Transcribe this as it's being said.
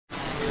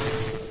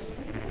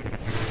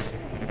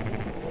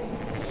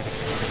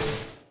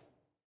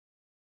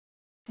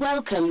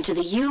Welcome to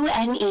the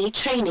U.N.E.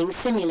 Training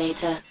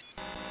Simulator.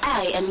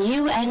 I am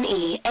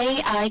U.N.E.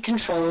 AI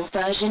Control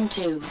version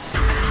 2.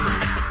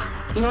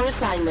 Your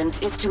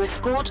assignment is to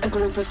escort a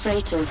group of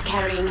freighters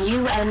carrying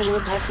U.N.E.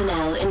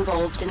 personnel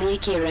involved in the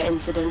Akira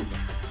incident.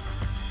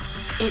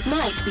 It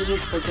might be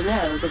useful to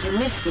know that in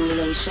this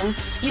simulation,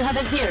 you have a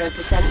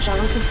 0%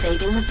 chance of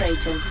saving the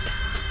freighters.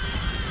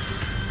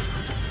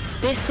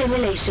 This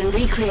simulation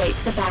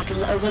recreates the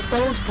battle over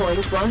Fold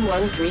Point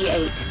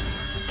 1138.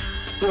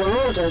 Your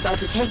orders are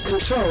to take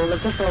control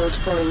of the fold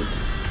point.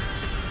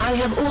 I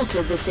have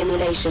altered the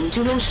simulation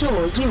to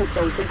ensure you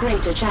face a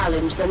greater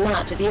challenge than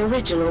that of the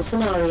original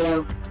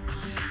scenario.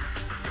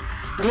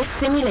 This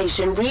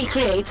simulation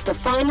recreates the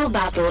final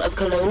battle of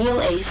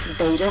Colonial Ace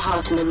Beta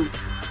Hartman.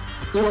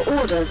 Your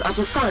orders are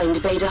to find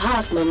Beta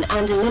Hartman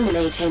and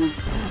eliminate him.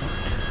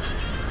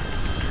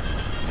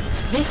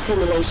 This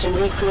simulation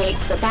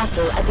recreates the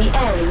battle at the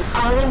Ares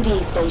R&D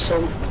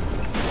station.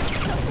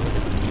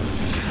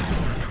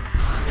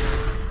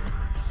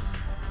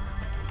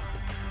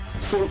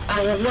 Since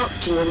I have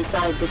locked you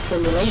inside this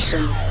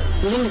simulation,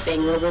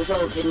 losing will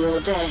result in your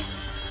death.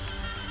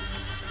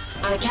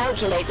 I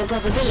calculate the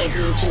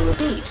probability that you will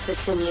beat the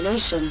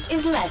simulation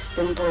is less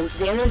than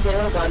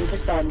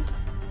 0.001%.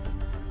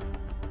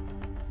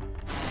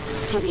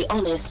 To be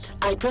honest,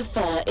 I'd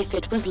prefer if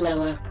it was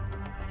lower.